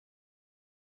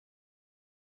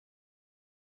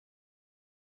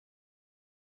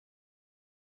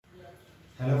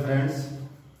Hello friends,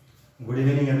 good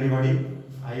evening everybody.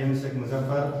 I am Sheikh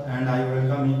MUJAFFOR and I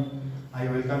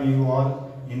welcome you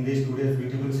all in this today's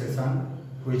beautiful session,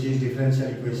 which is differential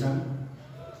equation.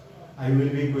 I will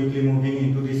be quickly moving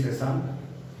into this session.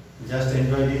 Just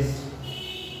enjoy this.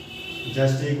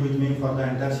 Just stick with me for the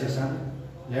entire session.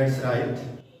 Let's write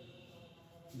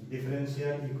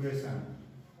differential equation.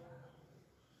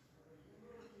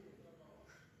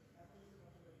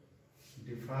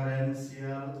 Differential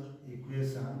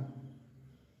equation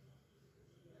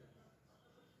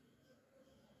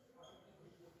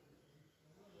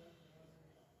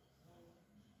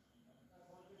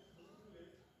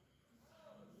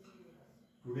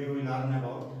today we learn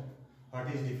about what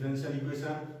is differential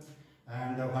equation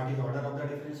and what is order of the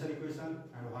differential equation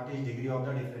and what is degree of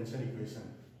the differential equation.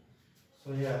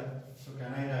 So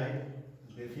can I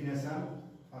write definition?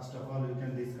 First of all we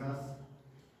can discuss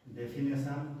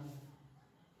definition.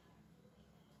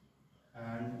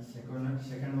 And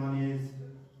second one is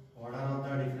order of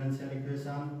the differential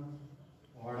equation,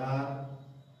 order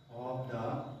of the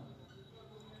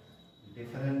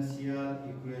differential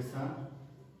equation,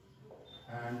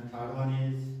 and third one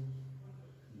is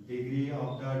degree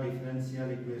of the differential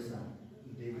equation,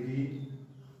 degree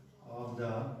of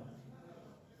the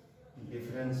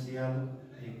differential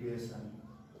equation.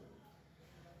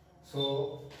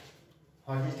 So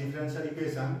what is differential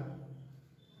equation?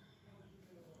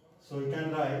 So we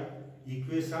can write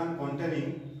equation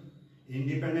containing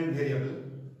independent variable,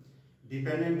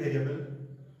 dependent variable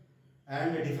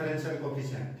and differential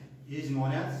coefficient is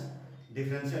known as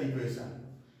differential equation.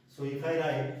 So if I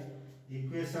write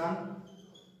equation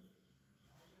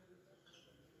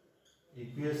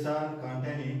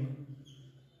containing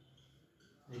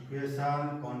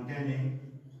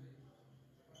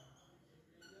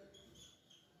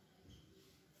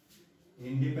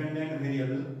independent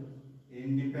variable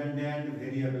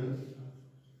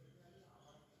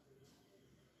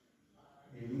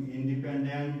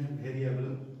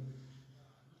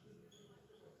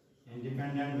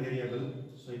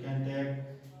so you can take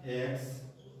x,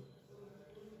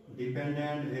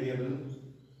 dependent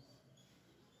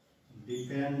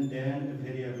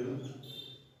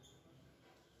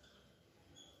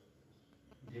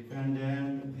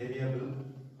variable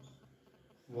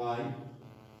y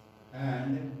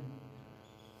and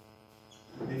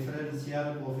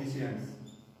differential coefficients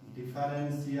dy,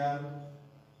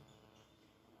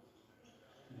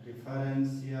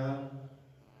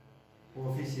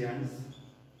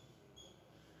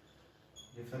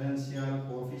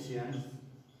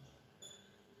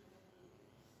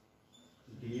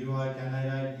 can I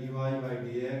write dy by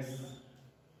dx,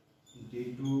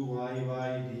 d2y by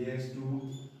dx2,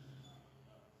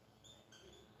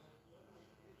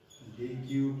 d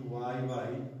cube y by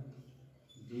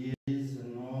d is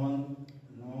known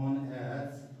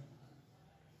as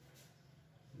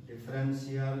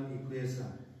differential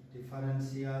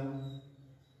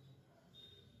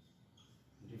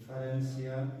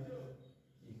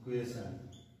equation.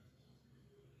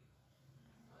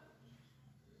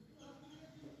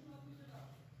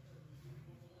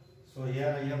 So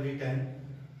here I have written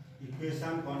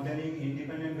equation containing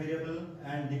independent variable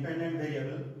and dependent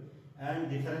variable and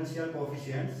differential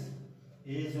coefficients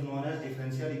is known as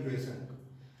differential equation.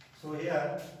 So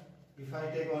here if I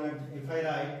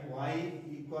write y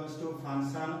equals to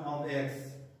function of x,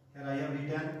 here I have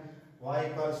written y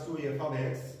equals to f of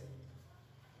x.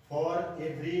 For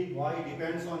every y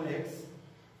depends on x,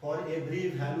 for every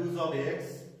values of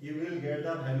x you will get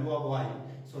the value of y.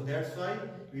 So that's why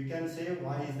we can say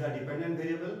y is the dependent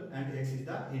variable and x is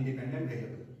the independent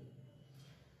variable.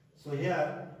 So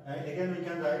here again we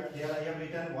can write, here I have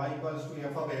written y equals to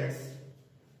f of x,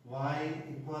 y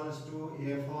equals to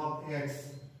f of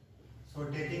x. So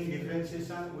taking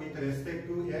differentiation with respect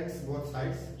to x both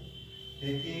sides,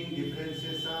 taking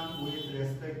differentiation with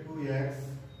respect to x,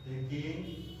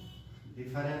 taking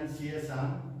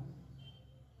differentiation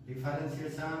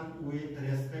with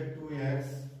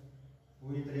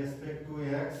respect to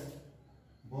x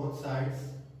both sides,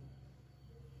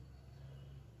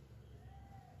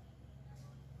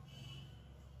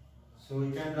 so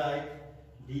we can write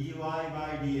dy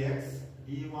by dx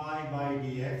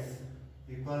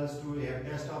equals to f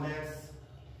dash of x.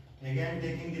 Again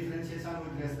taking differentiation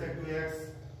with respect to x,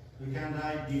 we can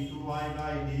write d2y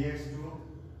by dx2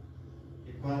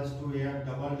 equals to f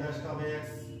double dash of x.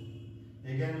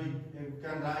 Again we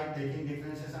can write taking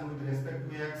differentiation with respect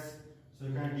to x, so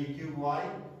you can d cube y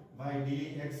by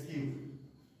dx cube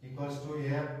equals to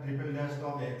f triple dash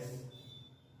of x.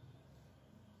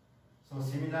 So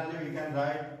similarly we can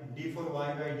write d4y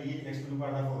by dx to the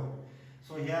power 4.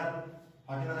 So here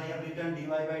whatever I have written dy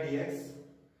by dx,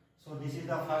 so this is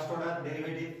the first order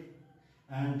derivative,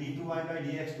 and d2y by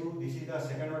dx2, this is the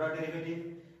second order derivative,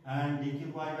 and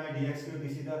dqy by dx3,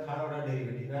 this is the third order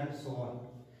derivative, and so on.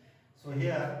 So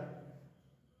here,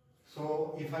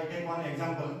 so if I take one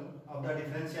example of the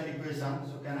differential equation,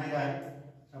 so can I write,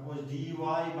 suppose dy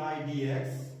by dx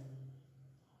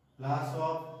plus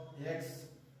of x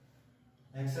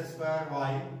square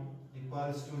y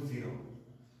equals to 0.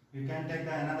 You can take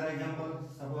the another example,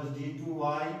 suppose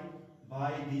d2y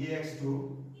by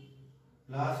dx2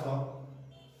 plus of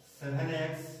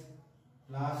 7x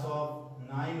plus of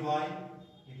 9y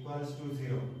equals to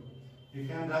 0. You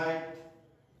can write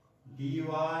dy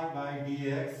by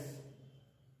dx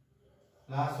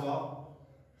plus of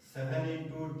 7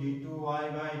 into d2y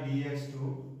by dx2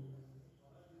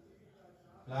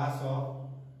 plus of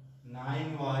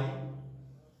 9y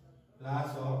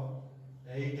plus of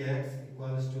 8x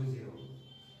equals to 0.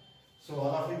 So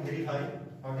all of you verify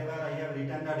whatever I have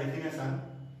written the definition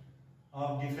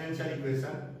of differential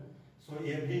equation. So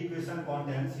every equation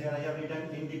contains, here I have written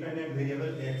independent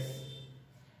variable x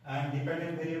and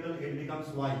dependent variable it becomes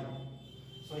y.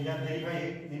 So here verify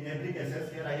it in every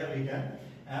cases, here I have written,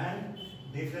 and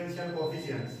differential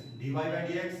coefficients dy by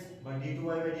dx by d2y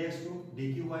by dx2,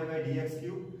 dqy by dx3,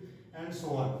 and so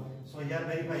on. So here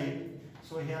verify it.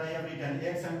 So here I have written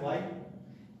x and y.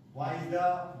 Y is the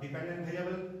dependent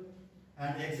variable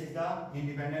and x is the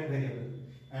independent variable.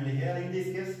 And here in this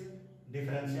case,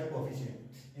 differential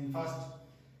coefficient.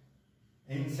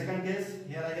 In second case,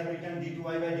 here I have written d2y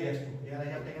by dx2. Here I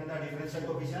have taken the differential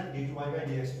coefficient d2y by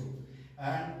dx2,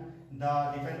 and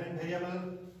the dependent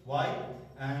variable y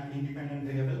and independent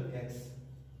variable x.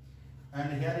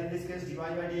 And here in this case, dy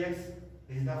by dx,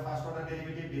 this is the first order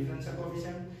derivative differential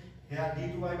coefficient. Here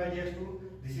d2y by dx2,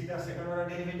 this is the second order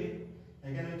derivative.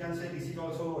 Again we can say this is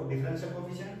also differential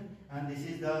coefficient, and this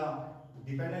is the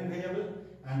dependent variable,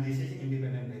 and this is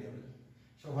independent variable.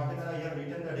 So whatever I have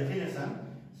written the definition,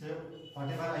 so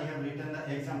whatever I have written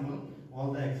the example,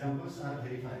 all the examples are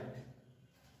verified.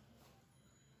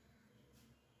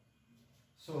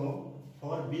 So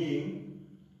for being,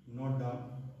 note down,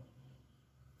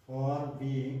 for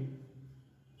being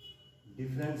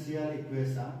differential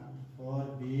equation,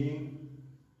 for being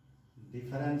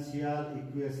differential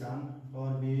equation,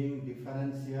 for being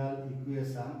differential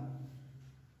equation,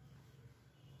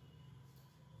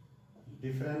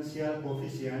 differential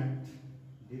coefficient,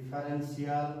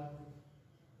 differential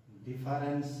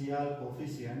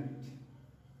coefficient,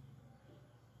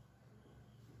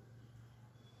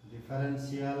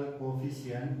 differential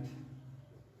coefficient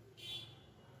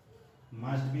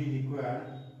must be required,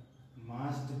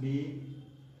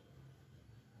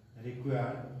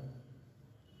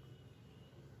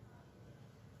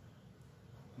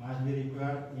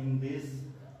 in this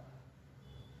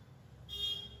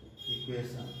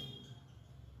equation.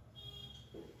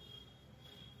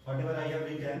 Whatever I have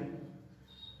written,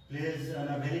 please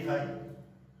verify.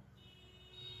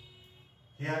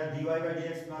 Here dy by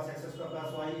dx plus x square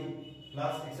plus y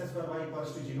plus x square y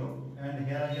equals to 0, and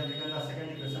here I have written the second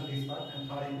equation this part and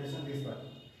third equation this part.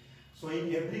 So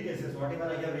in every cases, whatever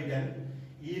I have written,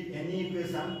 if any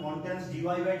equation contains dy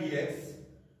by dx,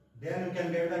 then you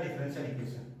can get the differential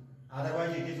equation.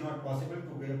 Otherwise it is not possible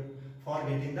to get for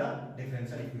getting the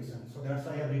differential equation. So that's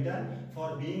why I have written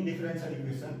for being differential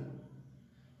equation,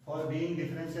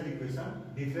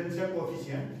 differential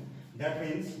coefficient, that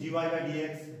means dy by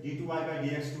dx, d2y by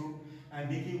dx2 and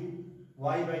dqy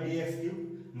by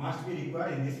dx3 must be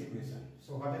required in this equation. So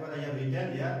whatever I have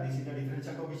written here, this is the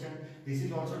differential coefficient, this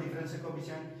is also differential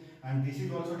coefficient, and this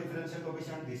is also differential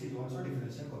coefficient, this is also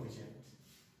differential coefficient.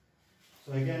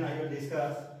 So again I will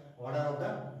discuss order of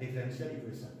the differential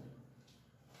equation.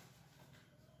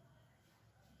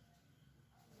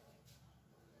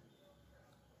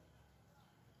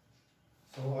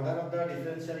 So order of the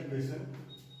differential equation.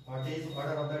 What is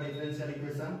order of the differential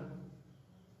equation?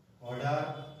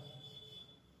 Order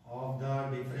of the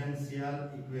differential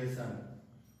equation.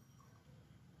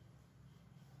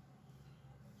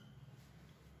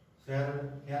 So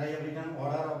here I have written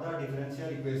order of the differential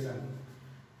equation.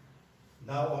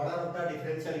 The order of the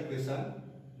differential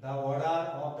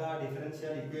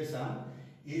equation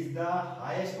is the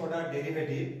highest order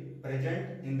derivative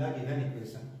present in the given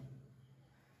equation.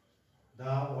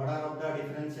 The order of the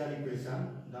differential equation,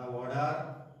 the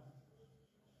order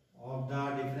of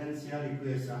the differential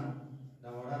equation, the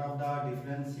order of the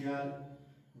differential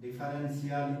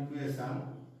equation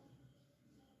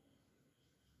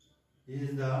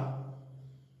is the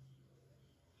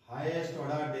highest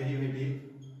order derivative,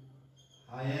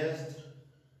 highest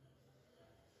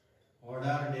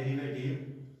order derivative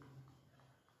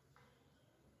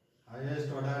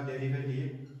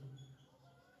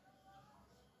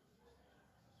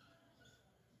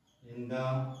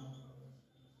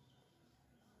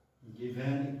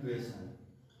given equation.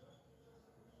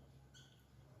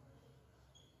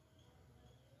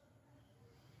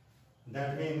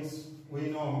 That means we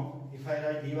know if I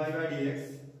write dy by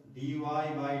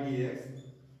dx,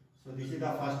 so this is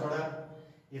the first order.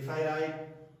 If I write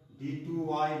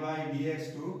d2y by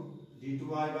dx2,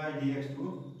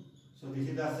 so this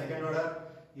is the second order.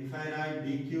 If I write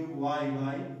d cube y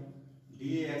by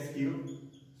dx cube,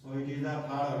 so it is the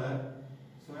third order,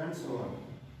 so and so on.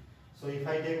 So if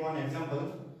I take one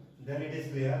example, then it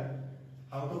is clear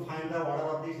how to find the order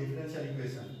of this differential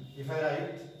equation. If I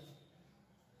write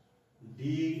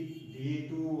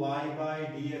d2y by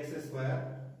dx square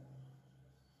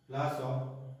plus of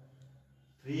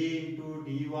 3 into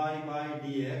dy by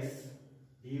dx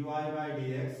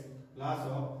plus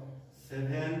of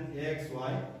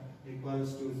 7xy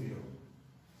equals to 0.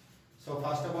 So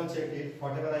first of all check it,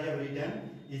 whatever I have written,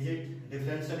 is it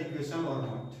differential equation or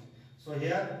not. So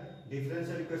here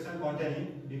differential equation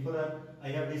containing, before I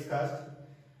have discussed,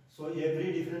 so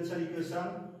every differential equation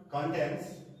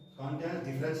contains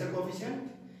differential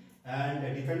coefficient and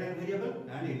a dependent variable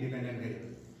and independent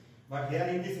variable. But here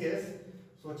in this case,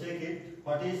 so check it,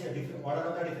 what is the order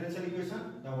of the differential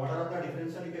equation? The order of the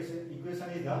differential equation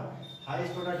is the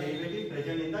highest order derivative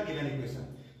present in the given equation.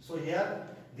 So here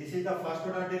this is the first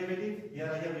order derivative,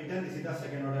 here I have written this is the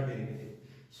second order derivative.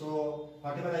 So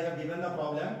whatever I have given the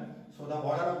problem, so the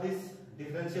order of this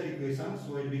differential equation,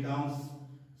 so it becomes,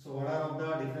 so order of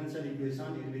the differential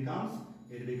equation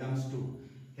it becomes 2.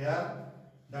 Here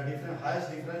the highest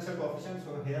differential coefficient,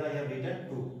 so here I have written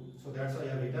 2. So that's why I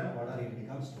have written order it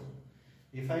becomes 2.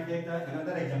 If I take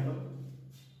another example,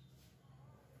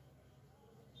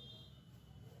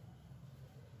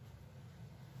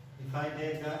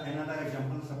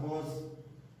 suppose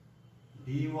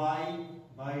dy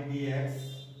by dx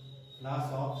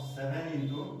plus of 7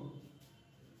 into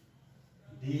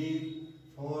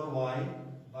d4y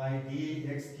by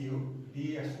dx cube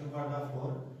power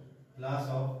 4 plus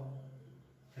of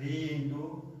 3 into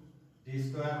d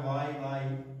square y by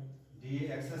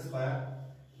dx square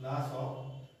plus of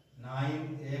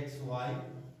 9xy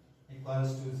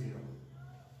equals to 0.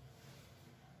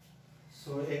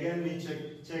 So again we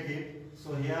check it.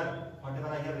 So here whatever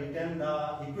I have written the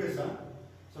equation,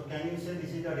 so can you say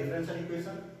this is the differential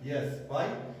equation? Yes. Why?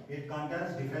 It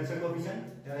contains differential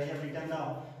coefficient. There I have written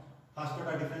the first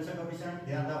order differential coefficient,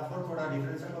 there the fourth order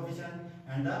differential coefficient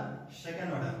and the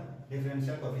second order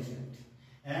differential coefficient.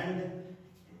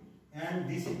 And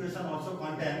this equation also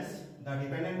contains the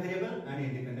dependent variable and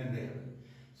independent variable.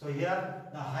 So here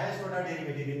the highest order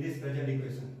derivative in this present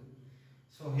equation.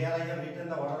 So here I have written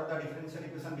the order of the differential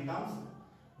equation becomes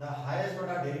the highest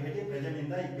order derivative present in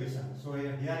the equation. So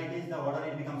here it is the order,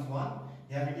 it becomes 1,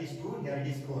 here it is 2, here it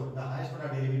is 4. The highest order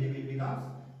derivative it becomes,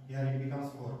 here it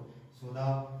becomes 4. So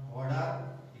the order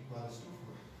equals to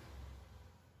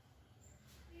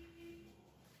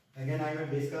 4. Again I will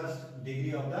discuss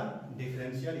degree of the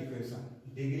differential equation.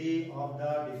 Degree of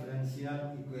the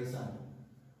differential equation.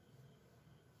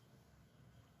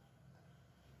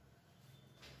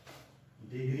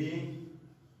 Degree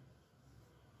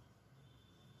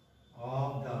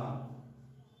of the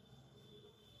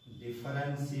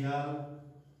differential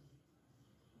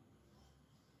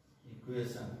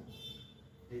equation.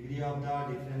 Degree of the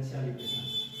differential equation.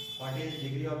 What is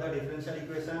degree of the differential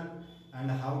equation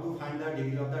and how to find the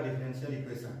degree of the differential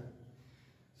equation?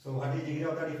 So what is degree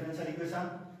of the differential equation?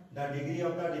 The degree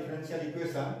of the differential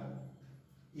equation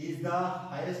is the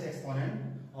highest exponent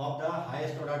of the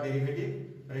highest order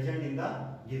derivative present in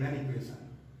the given equation.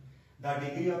 The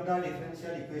degree of the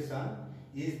differential equation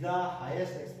is the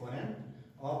highest exponent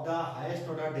of the highest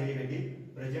order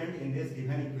derivative present in this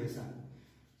given equation.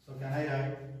 So can I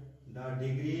write the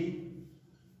degree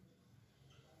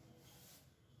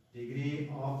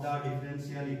of the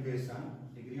differential equation?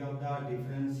 Degree of the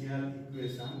differential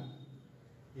equation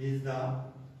is the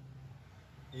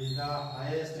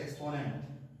highest exponent.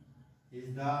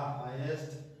 Is the highest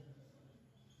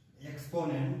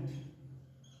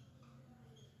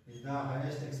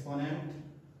exponent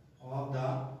of the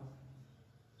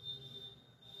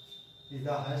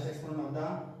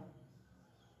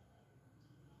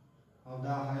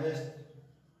highest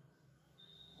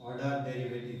order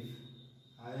derivative.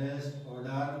 Highest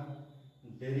order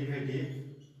derivative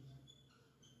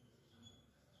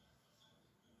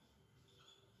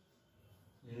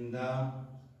in the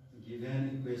given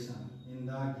equation.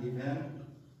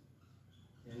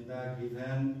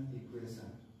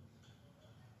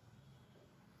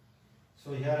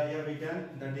 So here I have written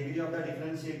the degree of the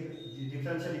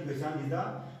differential equation is the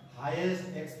highest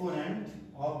exponent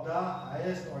of the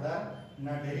highest order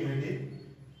derivative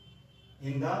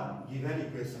in the given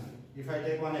equation. If I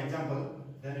take one example,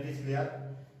 then it is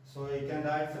clear. So you can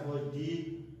write suppose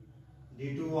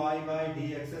d2y by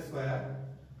dx square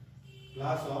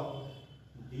plus of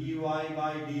dy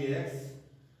by dx.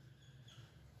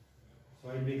 So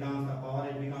it becomes the power,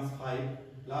 it becomes 5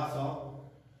 plus of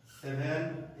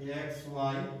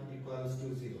 7xy equals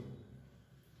to 0.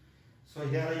 So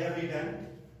here I have written.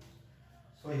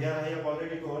 So here I have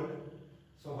already told.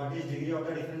 So what is degree of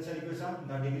the differential equation?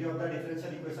 The degree of the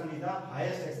differential equation is the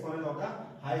highest exponent of the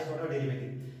highest order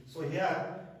derivative. So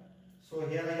here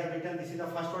I have written this is the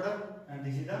first order and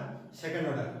this is the second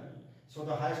order. So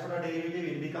the highest order derivative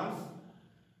it becomes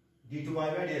d2y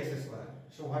by dx square.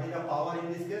 So what is the power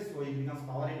in this case? So it becomes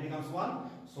power, it becomes 1.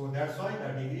 So that's why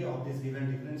the degree of this given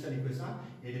differential equation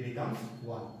it becomes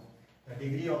 1. The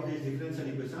degree of this differential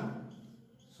equation,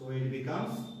 so it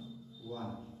becomes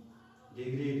 1.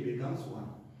 Degree it becomes 1.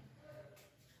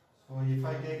 So if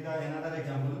I take the another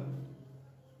example,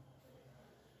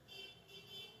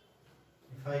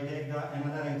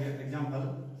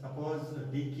 suppose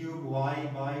d cube y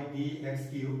by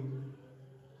dx cube,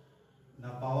 the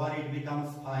power it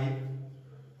becomes 5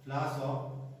 plus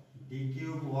of d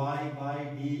cube y by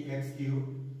dx cube,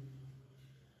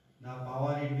 the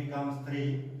power it becomes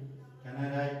 3. Can I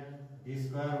write d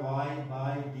square y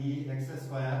by dx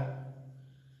square,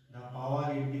 the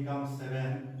power it becomes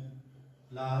 7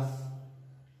 plus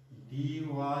dy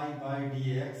by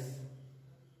dx,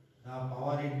 the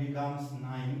power it becomes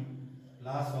 9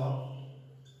 plus of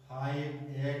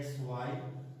 5xy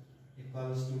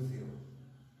equals to 0.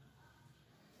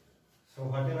 So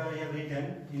whatever I have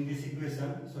written in this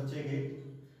equation, so check it.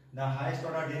 The highest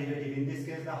order derivative, in this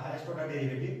case the highest order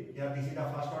derivative, here this is the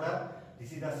first order,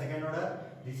 this is the second order,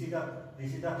 this is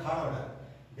the third order.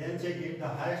 Then check it, the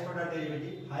highest order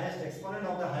derivative, highest exponent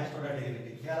of the highest order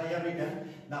derivative. Here I have written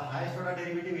the highest order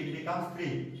derivative it becomes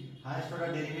 3. Highest order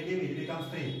derivative it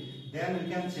becomes 3. Then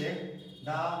we can check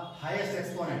the highest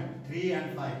exponent 3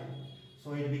 and 5.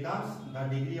 So it becomes the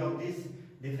degree of this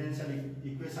differential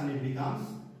equation it becomes.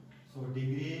 So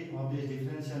degree of this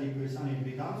differential equation it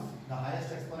becomes the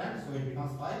highest exponent, so it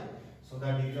becomes 5. So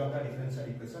the degree of the differential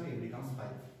equation it becomes 5.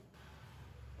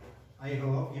 I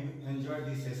hope you enjoyed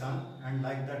this session and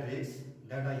like the tricks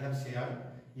that I have shared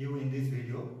you in this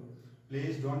video.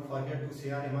 Please don't forget to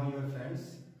share among your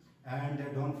friends and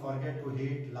don't forget to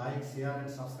hit like, share and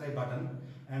subscribe button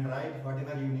and write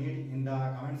whatever you need in the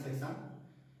comment section.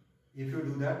 If you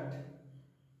do that,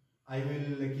 I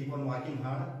will keep on working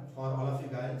hard for all of you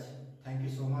guys. Thank you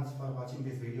so much for watching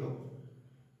this video.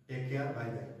 Take care. Bye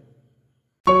bye.